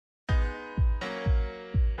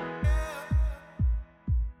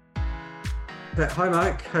Perfect. Hi,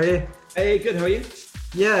 Mike. How are you? Hey, good. How are you?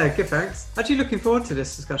 Yeah, good, thanks. Actually looking forward to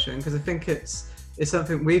this discussion because I think it's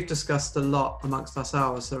something we've discussed a lot amongst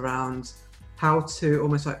ourselves around how to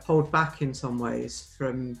almost like hold back in some ways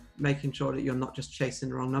from making sure that you're not just chasing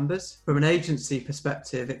the wrong numbers. From an agency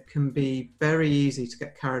perspective, it can be very easy to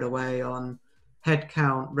get carried away on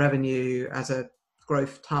headcount, revenue as a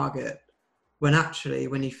growth target, when actually,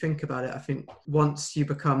 when you think about it, I think once you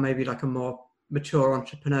become maybe like a more mature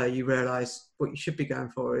entrepreneur, you realize what you should be going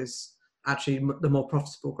for is actually the more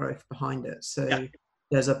profitable growth behind it. So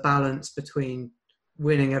there's a balance between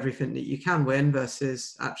winning everything that you can win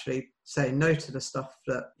versus actually saying no to the stuff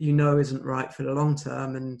that you know isn't right for the long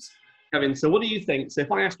term. And Kevin, so what do you think? So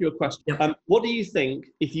if I ask you a question, what do you think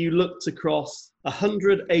if you looked across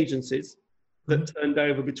 100 agencies that turned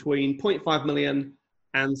over between 0.5 million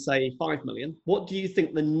and say 5 million, what do you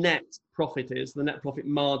think the net profit is, the net profit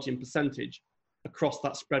margin percentage across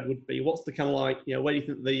that spread would be? What's the kind of like, where do you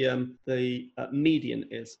think the median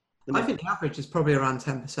is? I think the average is probably around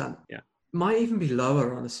 10%. Yeah. Might even be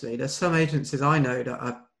lower, honestly. There's some agencies I know that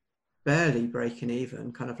are barely breaking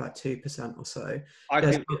even, kind of like 2% or so. I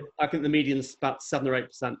think the median is about 7 or 8%.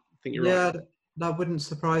 I think you're right. Yeah, that wouldn't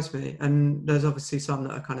surprise me. And there's obviously some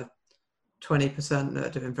that are kind of 20% that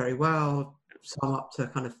are doing very well, some up to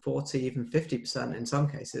kind of 40, even 50% in some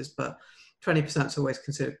cases, but 20% is always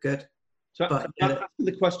considered good. So I'm asking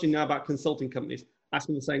the question now about consulting companies,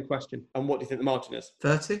 asking the same question. And what do you think the margin is?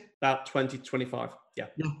 30? About 20 to 25. Yeah.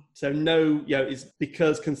 Yeah. So no, it's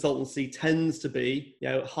because consultancy tends to be,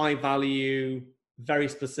 high value, very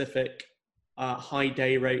specific, high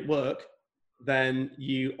day rate work, then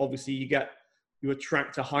you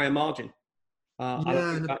attract a higher margin. And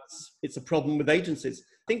I think it's a problem with agencies.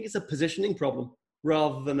 I think it's a positioning problem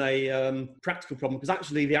rather than a practical problem. Because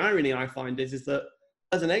actually the irony I find is that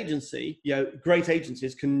as an agency, great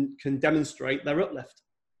agencies can demonstrate their uplift.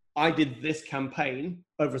 I did this campaign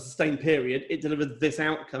over a sustained period. It delivered this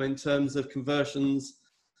outcome in terms of conversions,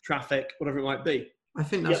 traffic, whatever it might be. I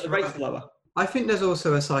think that's the rate's lower. I think there's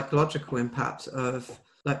also a psychological impact of,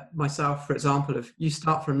 like myself, for example, if you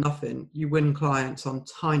start from nothing, you win clients on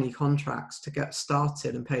tiny contracts to get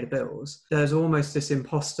started and pay the bills. There's almost this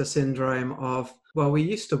imposter syndrome of, well, we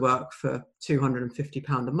used to work for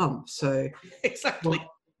 £250 a month. So exactly.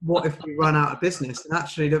 What if we run out of business? And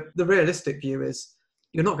actually the realistic view is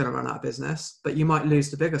you're not going to run out of business, but you might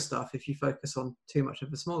lose the bigger stuff if you focus on too much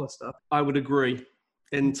of the smaller stuff. I would agree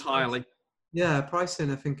entirely. Yeah,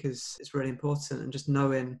 pricing I think is really important, and just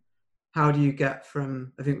knowing how do you get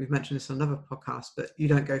from, I think we've mentioned this on another podcast, but you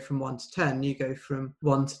don't go from 1 to 10, you go from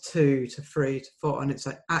 1 to 2 to 3 to 4. And it's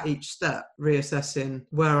like at each step, reassessing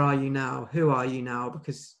where are you now? Who are you now?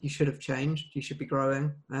 Because you should have changed. You should be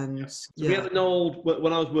growing. And we had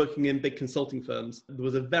when I was working in big consulting firms, there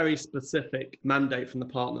was a very specific mandate from the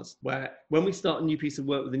partners where when we start a new piece of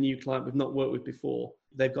work with a new client we've not worked with before,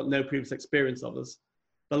 they've got no previous experience of us.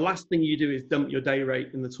 The last thing you do is dump your day rate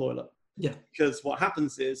in the toilet. Yeah. Because what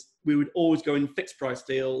happens is we would always go in fixed price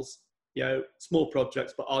deals, small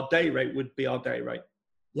projects, but our day rate would be our day rate.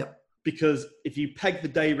 Yep. Because if you peg the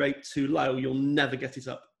day rate too low, you'll never get it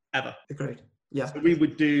up, ever. Agreed. Yeah. So we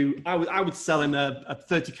would I would sell in a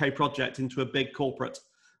 30K project into a big corporate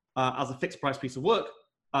as a fixed price piece of work.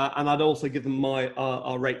 And I'd also give them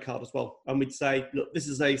our rate card as well. And we'd say, look, this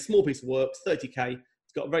is a small piece of work, 30K.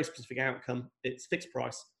 It's got a very specific outcome. It's fixed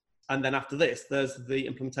price. And then after this, there's the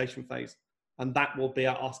implementation phase. And that will be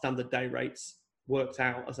our standard day rates worked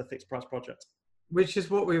out as a fixed price project. Which is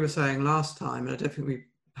what we were saying last time. And I don't think we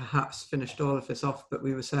perhaps finished all of this off, but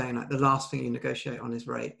we were saying like the last thing you negotiate on is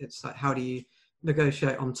rate. It's like, how do you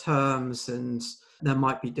negotiate on terms? And there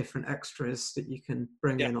might be different extras that you can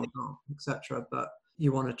bring in on top, etc. But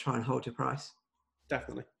you want to try and hold your price.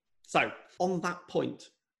 Definitely. So on that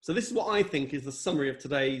point, so this is what I think is the summary of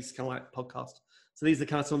today's kind of like podcast. So these are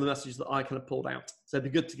kind of some of the messages that I kind of pulled out. So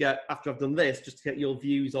it'd be good to get, after I've done this, just to get your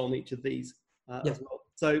views on each of these as well.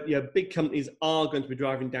 So big companies are going to be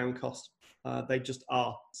driving down cost. They just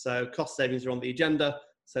are. So cost savings are on the agenda.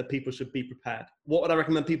 So people should be prepared. What would I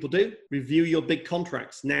recommend people do? Review your big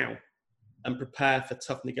contracts now and prepare for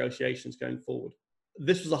tough negotiations going forward.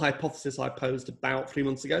 This was a hypothesis I posed about 3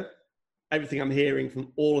 months ago. Everything I'm hearing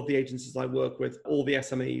from all of the agencies I work with, all the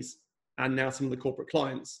SMEs, and now some of the corporate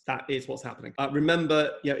clients, that is what's happening.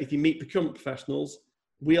 Remember, if you meet procurement professionals,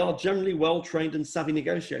 we are generally well-trained and savvy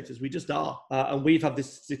negotiators. We just are. And we've had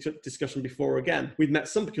this discussion before again. We've met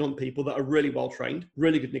some procurement people that are really well-trained,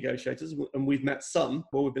 really good negotiators, and we've met some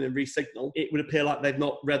where we've been in Resignal. It would appear like they've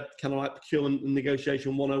not read kind of like procurement and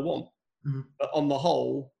negotiation 101. Mm-hmm. But on the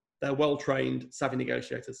whole, They're well-trained, savvy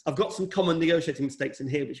negotiators. I've got some common negotiating mistakes in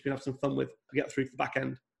here, which you can have some fun with to get through to the back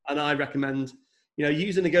end. And I recommend,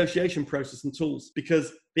 use a negotiation process and tools,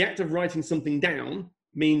 because the act of writing something down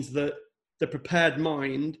means that the prepared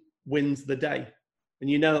mind wins the day.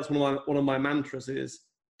 And that's one of my mantras is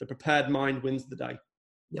the prepared mind wins the day.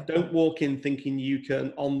 Yep. Don't walk in thinking you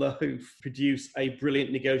can, on the hoof, produce a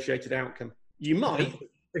brilliant negotiated outcome. You might.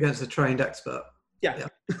 Against a trained expert. Yeah.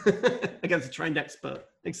 Against a trained expert.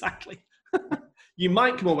 Exactly. You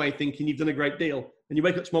might come away thinking you've done a great deal, and you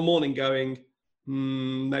wake up tomorrow morning going,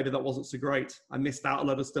 maybe that wasn't so great. I missed out a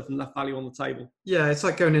lot of stuff and left value on the table. Yeah, it's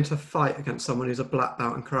like going into a fight against someone who's a black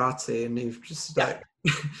belt in karate, and you've just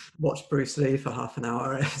watched Bruce Lee for half an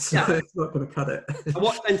hour. It's not going to cut it. I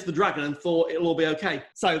watched Enter the Dragon and thought it'll all be okay.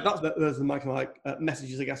 So those are my kind of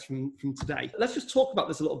messages, I guess, from today. Let's just talk about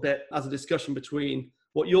this a little bit as a discussion between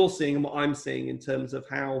what you're seeing and what I'm seeing in terms of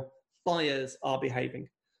how buyers are behaving.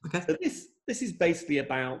 Okay. So this is basically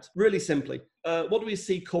about, really simply, what do we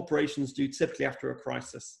see corporations do typically after a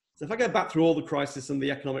crisis? So if I go back through all the crises and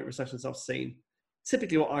the economic recessions I've seen,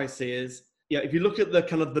 typically what I see is, if you look at the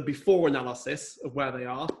kind of the before analysis of where they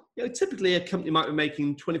are, typically a company might be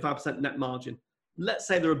making 25% net margin. Let's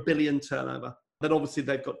say they're $1 billion turnover. Then obviously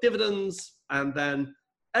they've got dividends, and then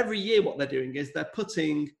every year what they're doing is they're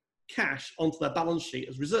putting cash onto their balance sheet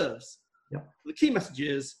as reserves. Yep. The key message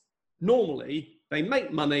is, normally they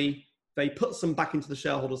make money, they put some back into the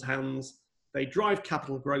shareholders' hands, they drive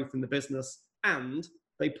capital growth in the business, and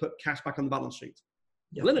they put cash back on the balance sheet.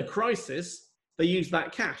 Yep. Well, in a crisis, they use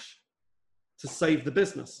that cash to save the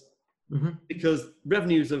business, because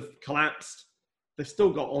revenues have collapsed, they've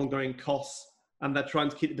still got ongoing costs, and they're trying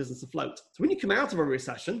to keep the business afloat. So when you come out of a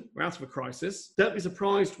recession or out of a crisis, don't be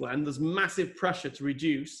surprised when there's massive pressure to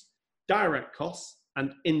reduce direct costs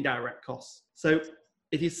and indirect costs. So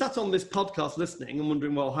if you sat on this podcast listening and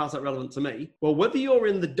wondering, well, how's that relevant to me? Well, whether you're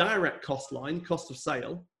in the direct cost line, cost of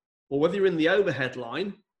sale, or whether you're in the overhead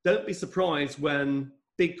line, don't be surprised when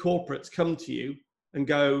big corporates come to you and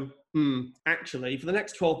go, actually, for the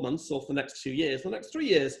next 12 months or for the next 2 years, for the next 3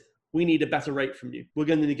 years, we need a better rate from you. We're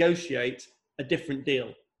going to negotiate a different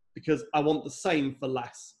deal because I want the same for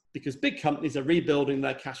less, because big companies are rebuilding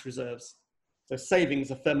their cash reserves. So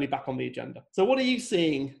savings are firmly back on the agenda. So what are you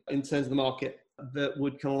seeing in terms of the market that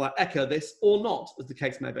would kind of echo this, or not, as the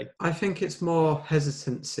case may be? I think it's more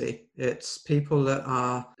hesitancy. It's people that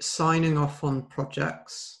are signing off on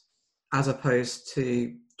projects as opposed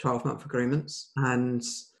to 12-month agreements. And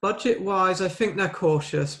budget-wise, I think they're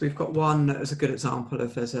cautious. We've got one that is a good example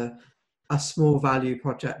of as a small value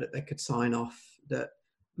project that they could sign off, that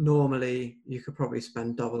normally you could probably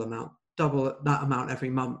spend double that amount every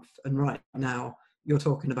month. And right now, you're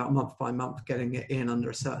talking about month by month getting it in under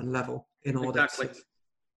a certain level in order to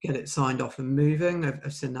get it signed off and moving.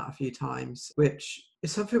 I've seen that a few times, which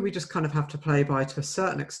is something we just kind of have to play by to a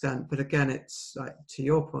certain extent. But again, it's like, to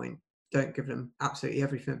your point, don't give them absolutely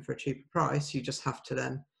everything for a cheaper price. You just have to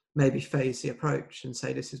then maybe phase the approach and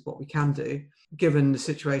say, this is what we can do. Given the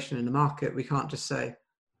situation in the market, we can't just say,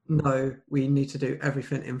 no, we need to do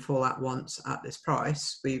everything in full at once at this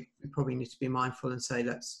price. We probably need to be mindful and say,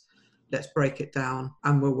 let's break it down,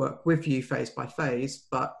 and we'll work with you phase by phase,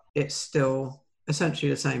 but it's still essentially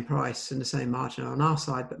the same price and the same margin on our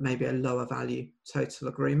side, but maybe a lower value total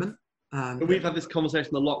agreement. We've had this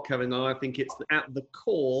conversation a lot, Kevin, and I think it's at the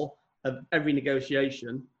core of every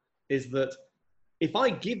negotiation is that if I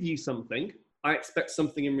give you something, I expect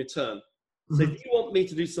something in return. So if you want me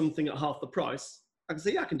to do something at half the price, I can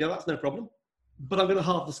say, yeah, I can do that, that's no problem, but I'm going to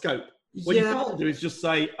halve the scope. What you can't do is just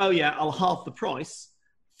say, oh yeah, I'll halve the price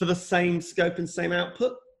for the same scope and same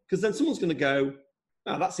output, because then someone's going to go,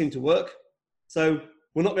 oh, that seemed to work. So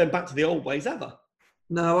we're not going back to the old ways ever.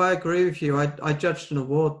 No, I agree with you. I judged an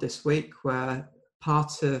award this week where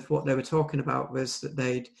part of what they were talking about was that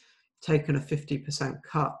they'd taken a 50%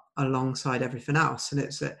 cut alongside everything else. And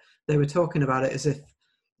it's that they were talking about it as if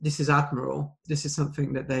this is admirable. This is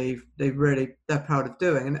something that they're proud of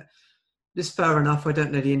doing. And it's fair enough. I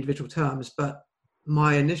don't know the individual terms, but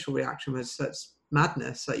my initial reaction was that's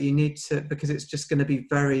madness. Like, you need to, because it's just going to be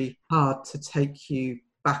very hard to take you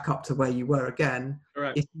back up to where you were again.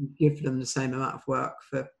 Correct. If you give them the same amount of work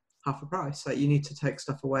for half the price. Like, you need to take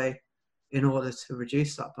stuff away in order to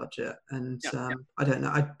reduce that budget. And I don't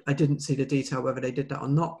know, I didn't see the detail whether they did that or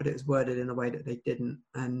not, but it was worded in a way that they didn't.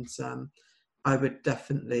 And I would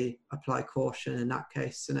definitely apply caution in that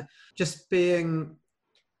case. And just being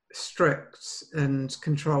strict and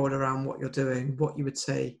controlled around what you're doing, what you would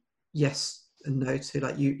say yes and no to.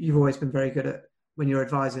 Like, you've always been very good at, when you're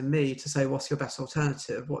advising me, to say, what's your best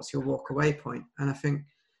alternative? What's your walk away point? And I think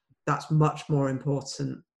that's much more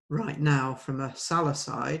important right now from a seller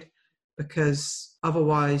side, because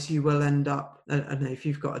otherwise you will end up, I don't know, if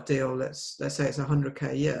you've got a deal, let's say it's 100K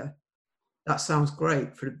a year, that sounds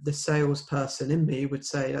great. For the salesperson in me would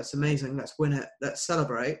say, that's amazing, let's win it, let's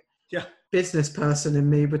celebrate. Yeah. Business person in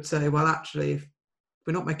me would say, well, actually, if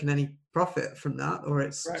we're not making any profit from that, or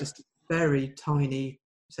it's just very tiny,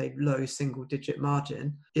 say low single digit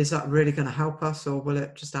margin, is that really going to help us, or will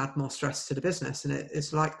it just add more stress to the business? And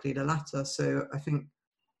it's likely the latter. So I think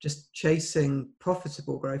just chasing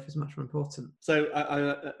profitable growth is much more important. So,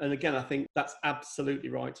 and again, I think that's absolutely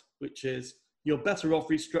right, which is you're better off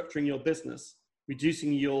restructuring your business,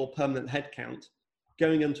 reducing your permanent headcount,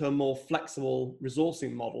 going into a more flexible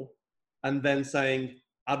resourcing model, and then saying,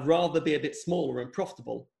 I'd rather be a bit smaller and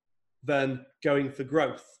profitable than going for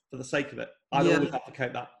growth for the sake of it. I'd always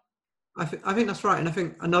advocate that. I think that's right. And I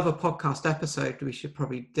think another podcast episode we should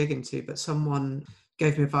probably dig into, but someone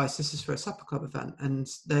gave me advice. This is for a supper club event. And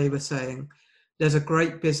they were saying, there's a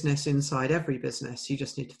great business inside every business. You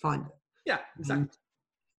just need to find it. Yeah, exactly. And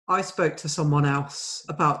I spoke to someone else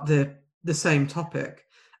about the same topic,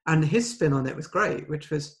 and his spin on it was great, which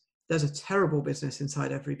was, there's a terrible business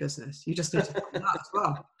inside every business. You just need to find that as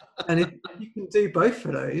well. And if you can do both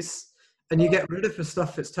of those, and you get rid of the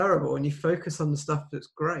stuff that's terrible and you focus on the stuff that's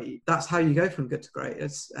great, that's how you go from good to great.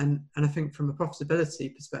 And I think from a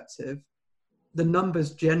profitability perspective, the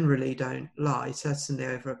numbers generally don't lie, certainly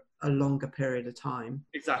over a longer period of time.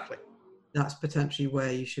 Exactly. That's potentially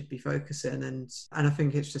where you should be focusing. And I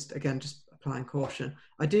think it's just, again, just applying caution.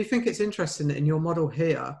 I do think it's interesting that in your model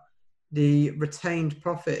here, the retained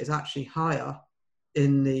profit is actually higher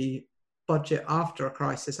in the budget after a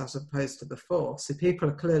crisis as opposed to before. So people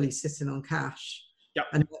are clearly sitting on cash. Yep.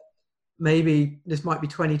 And maybe this might be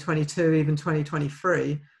 2022, even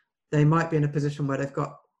 2023. They might be in a position where they've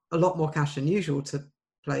got a lot more cash than usual to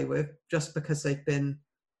play with, just because they've been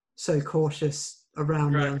so cautious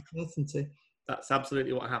around the uncertainty. That's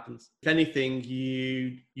absolutely what happens. If anything,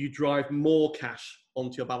 you drive more cash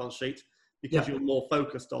onto your balance sheet because you're more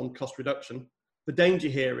focused on cost reduction. The danger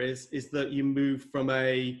here is that you move from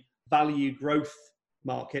a value growth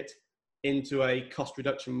market into a cost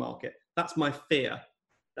reduction market. That's my fear.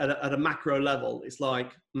 At a macro level, it's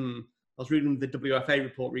like, I was reading the WFA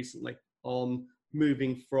report recently on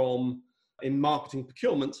moving from, in marketing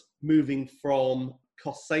procurement, moving from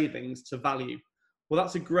cost savings to value. Well,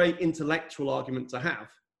 that's a great intellectual argument to have.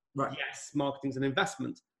 Right. Yes, marketing's an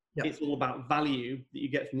investment. Yep. It's all about value that you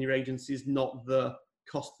get from your agencies, not the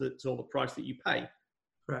cost or the price that you pay.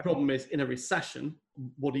 The problem is, in a recession,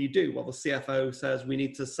 what do? Well, the CFO says we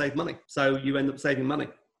need to save money. So you end up saving money.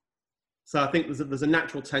 So I think there's a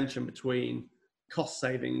natural tension between cost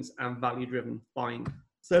savings and value-driven buying.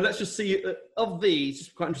 So let's just see, of these, it's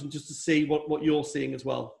quite interesting just to see what you're seeing as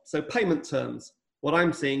well. So payment terms. What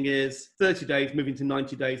I'm seeing is 30 days moving to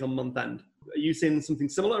 90 days on month end. Are you seeing something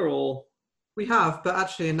similar, or? We have, but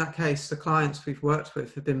actually in that case, the clients we've worked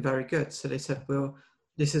with have been very good. So they said,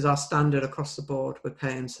 this is our standard across the board. We're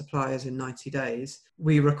paying suppliers in 90 days.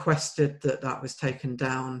 We requested that was taken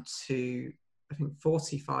down to, I think,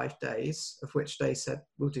 45 days, of which they said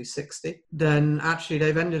we'll do 60. Then actually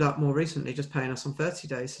they've ended up more recently just paying us on 30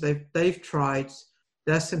 days. So they've tried,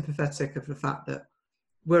 they're sympathetic of the fact that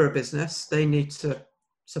we're a business. They need to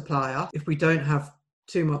supply us. If we don't have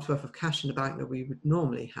 2 months worth of cash in the bank that we would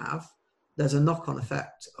normally have, there's a knock-on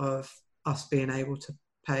effect of us being able to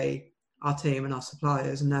pay our team and our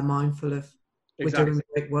suppliers, and they're mindful of we're doing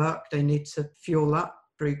great work. They need to fuel that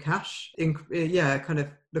through cash. Kind of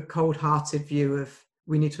the cold-hearted view of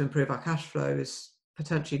we need to improve our cash flow is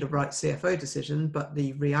potentially the right CFO decision, but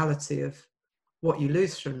the reality of what you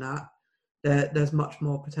lose from that, there's much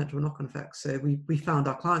more potential knock-on effects. So we found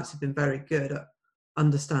our clients have been very good at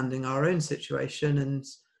understanding our own situation, and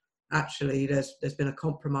actually there's been a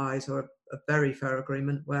compromise or a very fair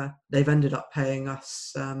agreement where they've ended up paying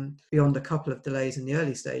us beyond a couple of delays in the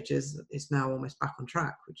early stages. It's now almost back on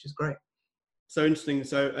track, which is great. So interesting.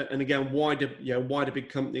 So, and again, why do big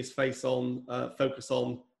companies focus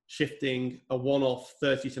on shifting a one-off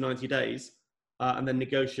 30 to 90 days and then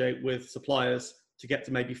negotiate with suppliers to get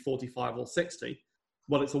to maybe 45 or 60?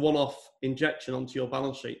 Well, it's a one-off injection onto your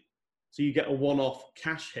balance sheet. So you get a one-off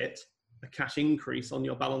cash hit, a cash increase on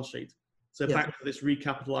your balance sheet. So back to this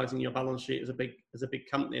recapitalizing your balance sheet as a big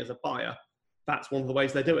company, as a buyer, that's one of the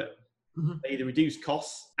ways they do it. Mm-hmm. They either reduce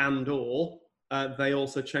costs or they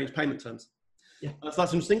also change payment terms. Yeah. So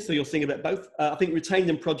that's interesting. So you're seeing a bit of both. I think retained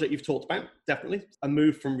and project you've talked about, definitely. A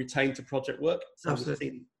move from retained to project work. So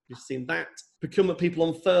we've seen that. Procurement people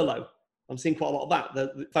on furlough. I'm seeing quite a lot of that.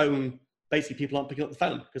 The phone, basically people aren't picking up the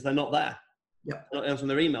phone because they're not there. Yeah. They're not answering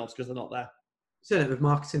their emails because they're not there. Seen it with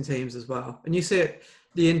marketing teams as well. And you see it,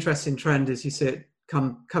 the interesting trend is you see it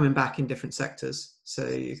coming back in different sectors. So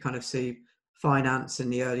you kind of see finance in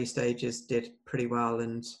the early stages did pretty well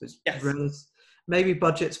and was maybe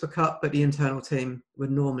budgets were cut, but the internal team were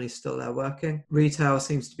normally still there working. Retail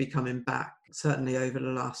seems to be coming back, certainly over the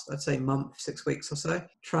last, I'd say, month, 6 weeks or so.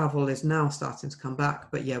 Travel is now starting to come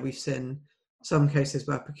back, but yeah, we've seen some cases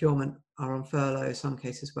where procurement are on furlough, some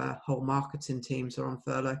cases where whole marketing teams are on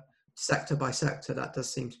furlough. Sector by sector, that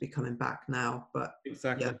does seem to be coming back now, but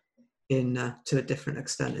exactly, yeah, to a different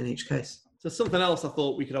extent in each case. So something else I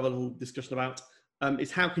thought we could have a little discussion about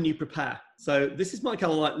is how can you prepare? So this is my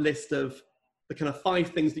kind of like list of the kind of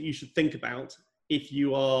 5 things that you should think about if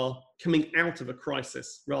you are coming out of a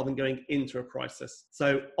crisis rather than going into a crisis.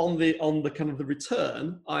 So on the kind of the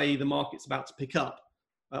return, i.e. the market's about to pick up,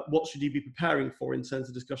 what should you be preparing for in terms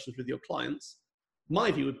of discussions with your clients? My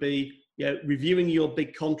view would be, reviewing your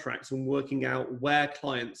big contracts and working out where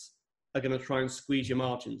clients are going to try and squeeze your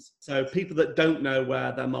margins. So people that don't know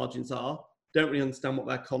where their margins are, don't really understand what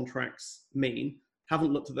their contracts mean,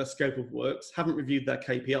 haven't looked at their scope of works, haven't reviewed their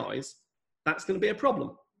KPIs, that's going to be a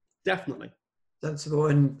problem, definitely. Sensible.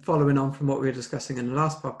 And following on from what we were discussing in the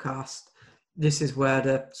last podcast, this is where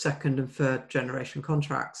the second and third generation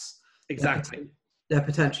contracts, exactly, they're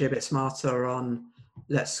potentially a bit smarter on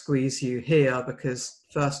let's squeeze you here, because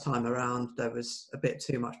first time around there was a bit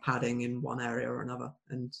too much padding in one area or another,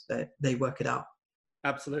 and they work it out.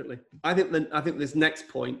 Absolutely. I think this next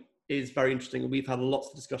point is very interesting, and we've had lots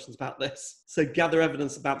of discussions about this. So gather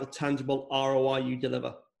evidence about the tangible ROI you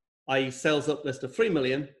deliver, i.e. sales uplift of 3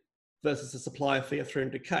 million versus a supplier fee of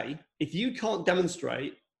 300k. If you can't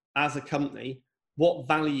demonstrate as a company what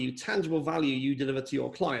value, tangible value you deliver to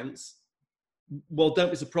your clients, well,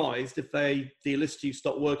 don't be surprised if they delist you,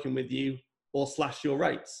 stop working with you, or slash your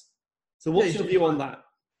rates. So what's your view on that?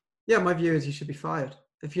 Yeah, my view is you should be fired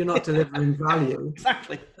if you're not delivering value.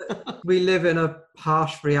 Exactly. We live in a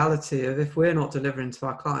harsh reality of if we're not delivering to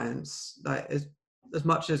our clients, like as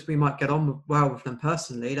much as we might get on well with them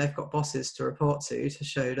personally, they've got bosses to report to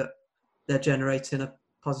show that they're generating a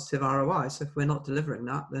positive ROI. So if we're not delivering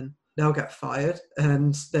that, then they'll get fired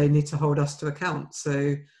and they need to hold us to account.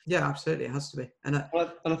 So yeah, absolutely, it has to be. And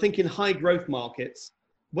I think in high growth markets,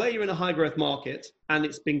 where you're in a high growth market and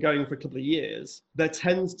it's been going for a couple of years, there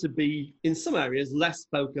tends to be, in some areas, less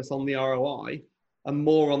focus on the ROI and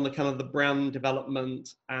more on the kind of the brand development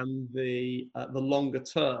and the longer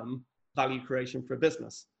term value creation for a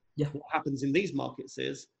business. Yeah. What happens in these markets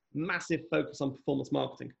is massive focus on performance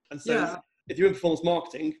marketing. And so if you're in performance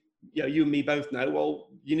marketing, you and me both know, well,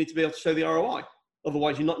 you need to be able to show the ROI.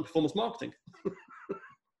 Otherwise, you're not in performance marketing.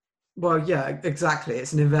 Well, yeah, exactly.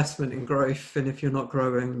 It's an investment in growth. And if you're not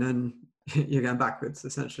growing, then you're going backwards,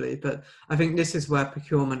 essentially. But I think this is where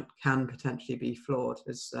procurement can potentially be flawed.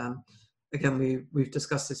 As again, we've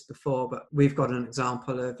discussed this before, but we've got an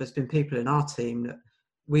example of there's been people in our team that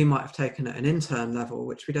we might have taken at an intern level,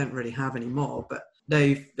 which we don't really have anymore, but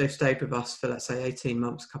they've stayed with us for, let's say, 18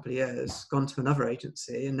 months, a couple of years, gone to another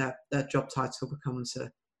agency, and their job title becomes a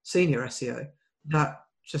senior SEO. That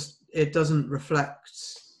just, it doesn't reflect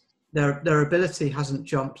their ability hasn't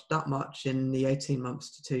jumped that much in the 18 months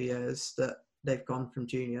to 2 years that they've gone from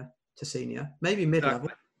junior to senior, maybe mid-level.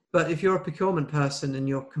 Exactly. But if you're a procurement person and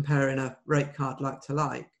you're comparing a rate card like to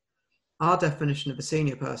like, our definition of a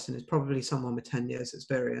senior person is probably someone with 10 years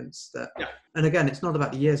experience and again, it's not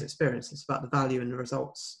about the years experience, it's about the value and the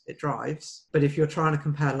results it drives. But if you're trying to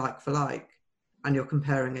compare like for like, and you're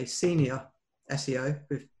comparing a senior SEO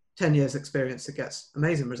with 10 years experience that gets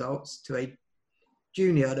amazing results to a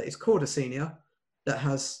junior that is called a senior that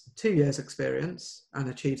has 2 years experience and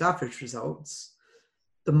achieves average results,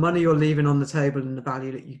 the money you're leaving on the table and the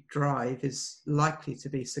value that you drive is likely to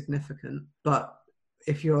be significant. But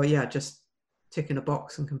if you're just ticking a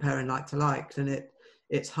box and comparing like to like, then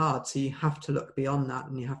it's hard. So you have to look beyond that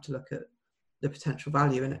and you have to look at the potential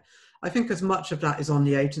value in it. I think as much of that is on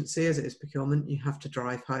the agency as it is procurement. You have to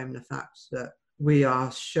drive home the fact that we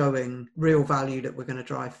are showing real value that we're going to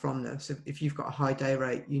drive from this. If you've got a high day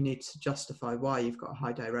rate, you need to justify why you've got a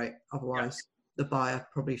high day rate. Otherwise, the buyer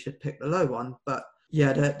probably should pick the low one. But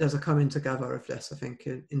yeah, there's a coming together of this, I think,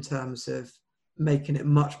 in terms of making it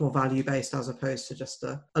much more value-based as opposed to just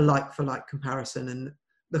a like-for-like comparison. And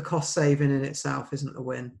the cost saving in itself isn't a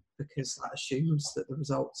win because that assumes that the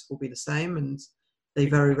results will be the same, and they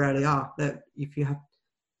very rarely are. That if you have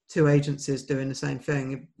two agencies doing the same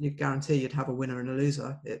thing, you guarantee you'd have a winner and a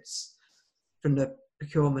loser. It's from the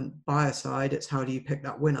procurement buyer side, it's how do you pick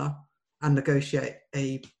that winner and negotiate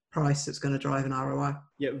a price that's going to drive an ROI.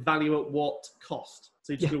 Yeah, value at what cost?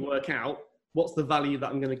 So you just work out what's the value that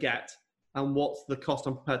I'm going to get and what's the cost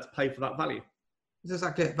I'm prepared to pay for that value. It's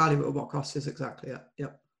exactly it. Value at what cost is exactly it.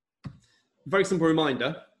 Yep. Very simple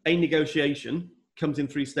reminder, a negotiation comes in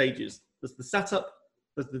 3 stages. There's the setup,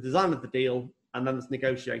 there's the design of the deal, and then there's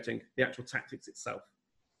negotiating, the actual tactics itself.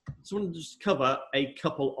 So I want to just cover a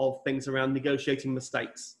couple of things around negotiating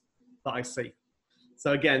mistakes that I see.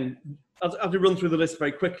 So again, I'll have to run through the list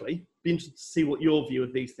very quickly. Be interested to see what your view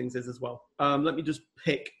of these things is as well. Let me just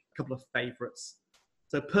pick a couple of favourites.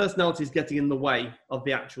 So personality is getting in the way of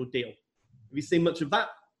the actual deal. Have you seen much of that,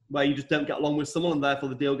 where you just don't get along with someone and therefore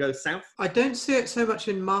the deal goes south? I don't see it so much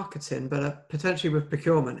in marketing, but potentially with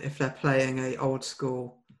procurement, if they're playing a old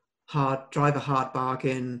school drive a hard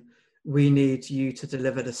bargain, we need you to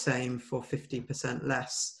deliver the same for 50%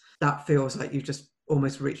 less. That feels like you've just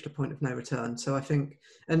almost reached a point of no return. So I think,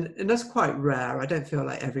 and that's quite rare. I don't feel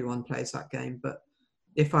like everyone plays that game, but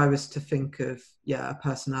if I was to think of, a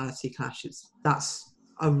personality clash, that's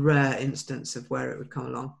a rare instance of where it would come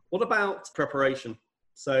along. What about preparation?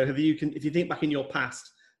 So if you think back in your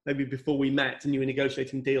past, maybe before we met and you were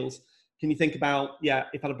negotiating deals, can you think about,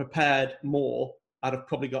 if I'd have prepared more, I'd have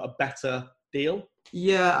probably got a better deal?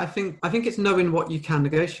 Yeah, I think it's knowing what you can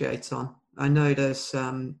negotiate on. I know there's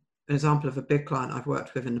an example of a big client I've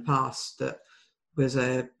worked with in the past that was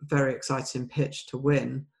a very exciting pitch to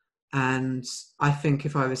win. And I think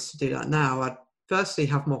if I was to do that now, I'd firstly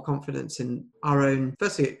have more confidence in our own,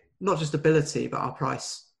 firstly, not just ability, but our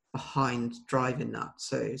price behind driving that.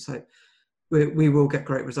 So we will get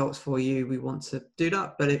great results for you. We want to do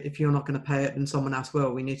that. But if you're not going to pay it, then someone else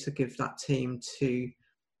will. We need to give that team to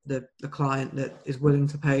the client that is willing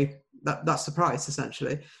to pay. That's the price,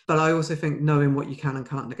 essentially. But I also think knowing what you can and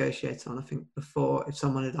can't negotiate on. I think before, if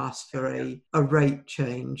someone had asked for a rate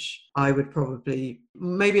change, I would probably,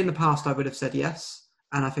 maybe in the past, I would have said yes.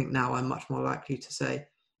 And I think now I'm much more likely to say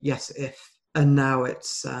yes if. And now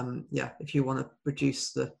it's, if you want to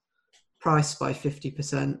reduce the price by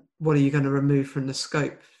 50%, what are you going to remove from the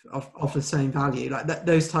scope of the same value? Like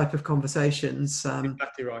those type of conversations.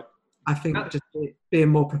 Exactly right. I think just being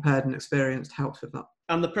more prepared and experienced helps with that.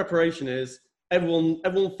 And the preparation is everyone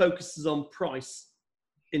focuses on price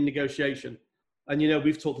in negotiation. And,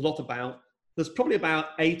 we've talked a lot about, there's probably about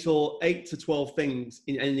 8 to 12 things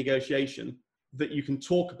in any negotiation that you can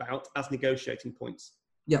talk about as negotiating points.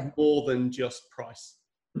 Yeah. More than just price.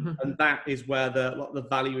 Mm-hmm. And that is where the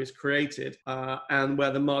value is created and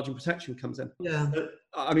where the margin protection comes in. Yeah.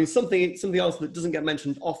 I mean, something else that doesn't get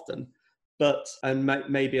mentioned often, and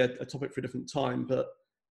maybe a topic for a different time, but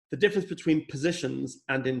the difference between positions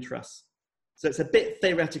and interests. So it's a bit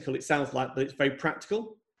theoretical, it sounds like, but it's very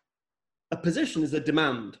practical. A position is a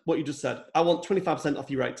demand, what you just said. I want 25% off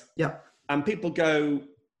your rate. Yeah. And people go,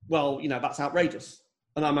 well, that's outrageous.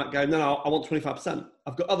 And I might go, no, I want 25%.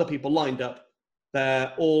 I've got other people lined up.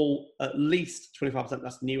 They're all at least 25%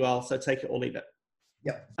 less than you are, so take it or leave it.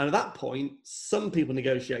 Yeah. And at that point, some people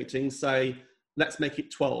negotiating say, let's make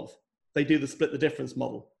it 12. They do the split the difference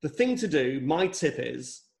model. The thing to do, my tip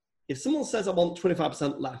is, if someone says I want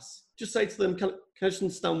 25% less, just say to them, can I just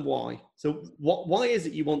understand why? So why is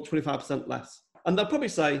it you want 25% less? And they'll probably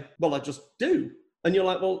say, well, I just do. And you're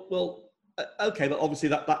like, well, okay, but obviously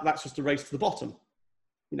that's just a race to the bottom.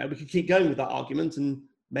 We could keep going with that argument, and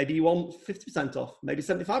maybe you want 50% off, maybe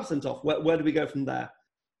 75% off. Where do we go from there?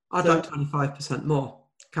 I'd like 25% more.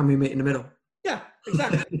 Can we meet in the middle? Yeah,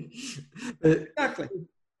 exactly. Exactly.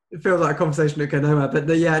 It feels like a conversation that go nowhere,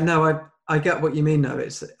 but I get what you mean though.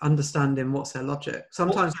 It's understanding what's their logic.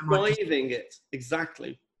 Sometimes what's driving it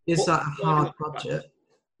exactly. Is that a hard budget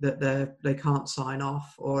that they can't sign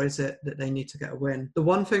off, or is it that they need to get a win? The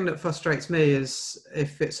one thing that frustrates me is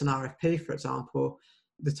if it's an RFP, for example,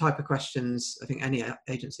 the type of questions I think any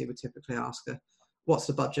agency would typically ask are, what's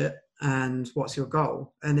the budget and what's your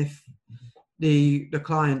goal? And if the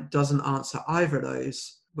client doesn't answer either of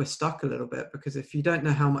those, we're stuck a little bit, because if you don't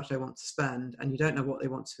know how much they want to spend and you don't know what they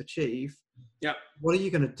want to achieve, what are you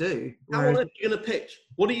going to do? How are you going to pitch?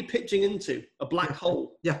 What are you pitching into? A black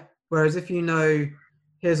hole? Yeah. Whereas if you know,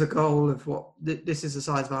 here's a goal of what, this is the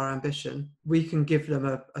size of our ambition, we can give them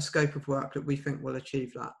a scope of work that we think will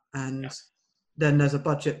achieve that. And then there's a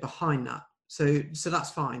budget behind that. So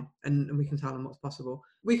that's fine. And we can tell them what's possible.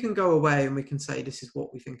 We can go away and we can say, this is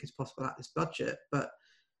what we think is possible at this budget. But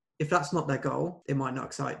if that's not their goal, it might not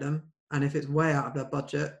excite them. And if it's way out of their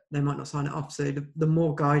budget, they might not sign it off. So the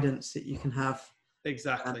more guidance that you can have.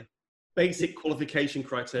 Exactly. Basic qualification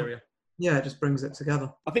criteria. Yeah, it just brings it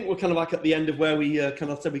together. I think we're kind of like at the end of where we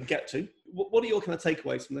kind of said we'd get to. What are your kind of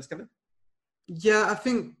takeaways from this, Kevin? Yeah, I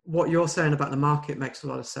think what you're saying about the market makes a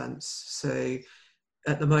lot of sense. So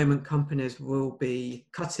at the moment, companies will be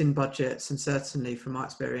cutting budgets, and certainly from my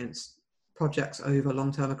experience, projects over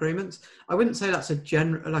long-term agreements. I wouldn't say that's a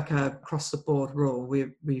across-the-board rule.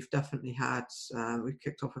 We've definitely had, we've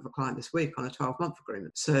kicked off with a client this week on a 12-month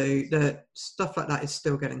agreement. So the stuff like that is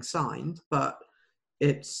still getting signed, but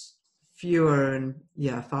it's fewer and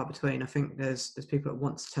far between. I think there's people that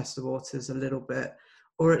want to test the waters a little bit,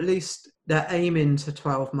 or at least they're aiming to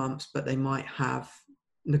 12 months, but they might have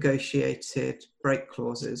negotiated break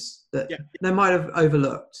clauses that they might have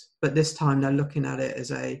overlooked, but this time they're looking at it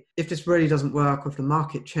as if this really doesn't work, or if the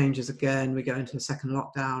market changes again, we go into a second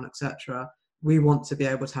lockdown, etc., we want to be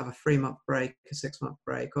able to have a 3-month break, a 6-month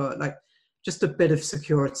break, or like just a bit of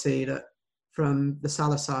security that from the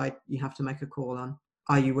seller side you have to make a call on.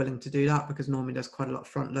 Are you willing to do that? Because normally there's quite a lot of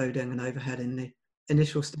front loading and overhead in the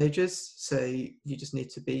initial stages, so you just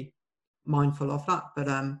need to be mindful of that. But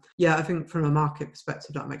I think from a market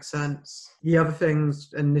perspective that makes sense. The other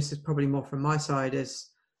things, and this is probably more from my side, is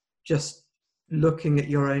just looking at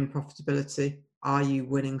your own profitability. Are you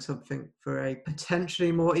winning something for a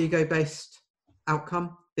potentially more ego-based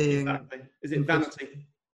outcome, being is it vanity,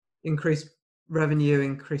 increased revenue,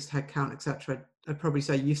 increased headcount, etc.? I'd probably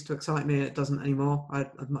say used to excite me, and it doesn't anymore.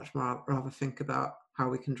 I'd much more rather think about how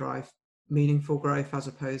we can drive meaningful growth as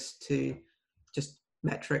opposed to just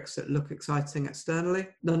metrics that look exciting externally.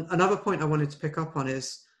 Then another point I wanted to pick up on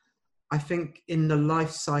is, I think in the life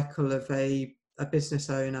cycle of a business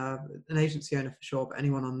owner, an agency owner for sure, but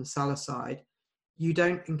anyone on the seller side, you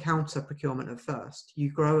don't encounter procurement at first. You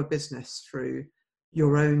grow a business through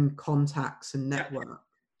your own contacts and network.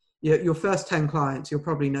 Your first 10 clients, you'll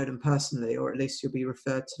probably know them personally, or at least you'll be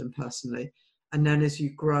referred to them personally. And then as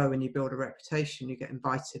you grow and you build a reputation, you get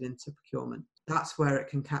invited into procurement. That's where it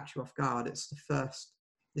can catch you off guard. It's the first,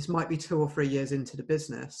 this might be 2 or 3 years into the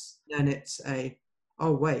business. Then it's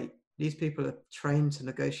oh wait, these people are trained to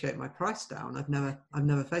negotiate my price down. I've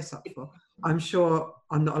never faced that before. I'm sure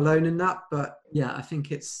I'm not alone in that, but I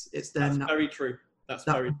think it's then that's very true. That's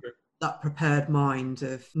very true. That prepared mind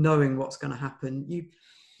of knowing what's going to happen.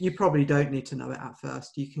 You probably don't need to know it at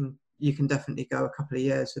first. You can definitely go a couple of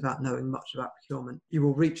years without knowing much about procurement. You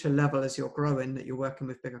will reach a level as you're growing that you're working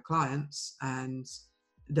with bigger clients, and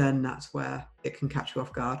then that's where it can catch you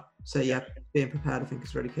off guard. So being prepared, I think,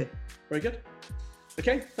 is really key. Very good.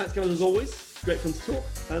 Okay, thanks guys as always. Great fun to talk,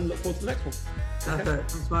 and look forward to the next one.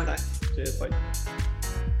 Perfect. Thanks, Mike. Thanks. Cheers, bye.